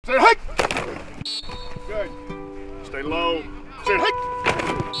Say hey! Good. Stay low. Say hey!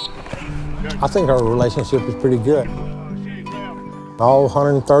 Good. I think our relationship is pretty good. All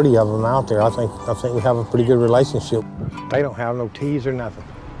 130 of them out there, I think we have a pretty good relationship. They don't have no tees or nothing.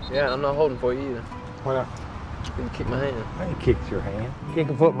 Yeah, I'm not holding for you either. Why not? You kick my hand. I ain't kicked your hand.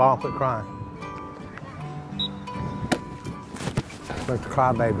 Kicking football, quit crying. Like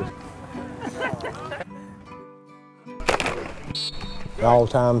crybabies. All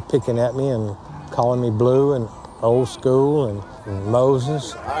the time picking at me and calling me Blue and old school and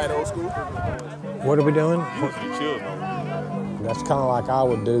Moses. All right, old school. What are we doing? Usually chill, though. That's kind of like I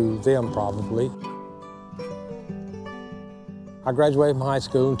would do them, probably. I graduated from high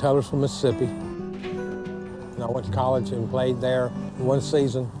school in Taylorsville, Mississippi. And I went to college and played there one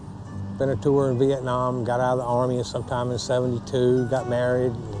season. Been a tour in Vietnam, got out of the Army sometime in '72, got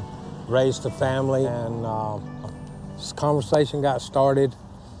married, raised a family, and this conversation got started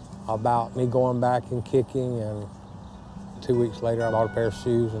about me going back and kicking, and 2 weeks later I bought a pair of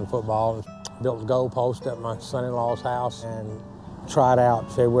shoes and football and built a goalpost at my son-in-law's house and tried out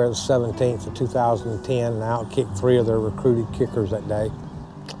February the 17th of 2010 and out-kicked 3 of their recruited kickers that day.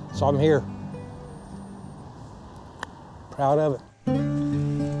 So I'm here. Proud of it.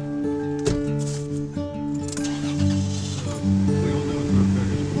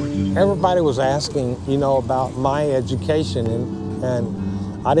 Everybody was asking, you know, about my education,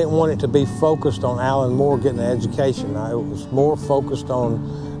 and I didn't want it to be focused on Alan Moore getting an education. It was more focused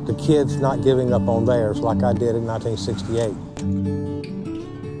on the kids not giving up on theirs like I did in 1968.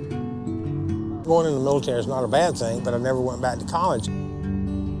 Going in the military is not a bad thing, but I never went back to college.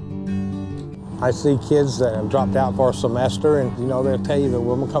 I see kids that have dropped out for a semester, and you know, they'll tell you that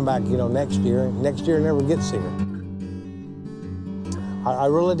we're gonna come back, you know, next year, and next year never gets here. I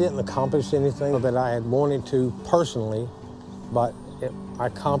really didn't accomplish anything that I had wanted to personally, but I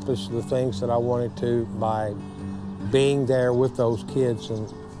accomplished the things that I wanted to by being there with those kids and,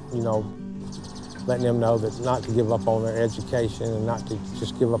 you know, letting them know that not to give up on their education and not to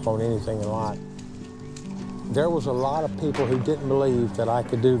just give up on anything in life. There was a lot of people who didn't believe that I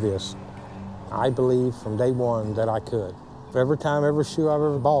could do this. I believed from day one that I could. Every time, every shoe I've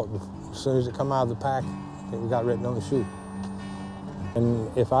ever bought, as soon as it come out of the pack, it got written on the shoe. And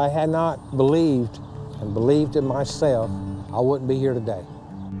if I had not believed and believed in myself, I wouldn't be here today.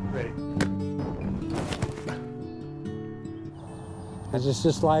 Ready. It's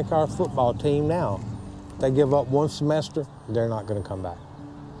just like our football team now. They give up one semester, they're not going to come back.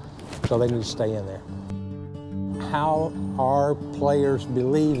 So they need to stay in there. How our players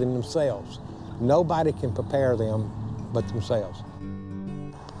believe in themselves. Nobody can prepare them but themselves.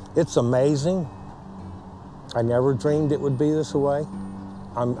 It's amazing. I never dreamed it would be this way.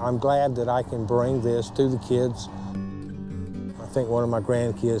 I'm glad that I can bring this to the kids. I think one of my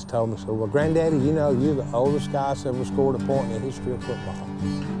grandkids told me, so, well, Granddaddy, you know, you're the oldest guy that's ever scored a point in the history of football.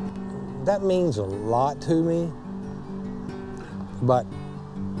 That means a lot to me, but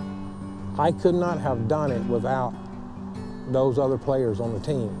I could not have done it without those other players on the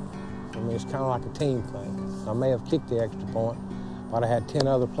team. I mean, it's kind of like a team thing. I may have kicked the extra point, but I had 10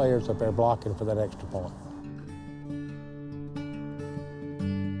 other players up there blocking for that extra point.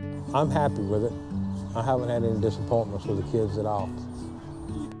 I'm happy with it. I haven't had any disappointments with the kids at all.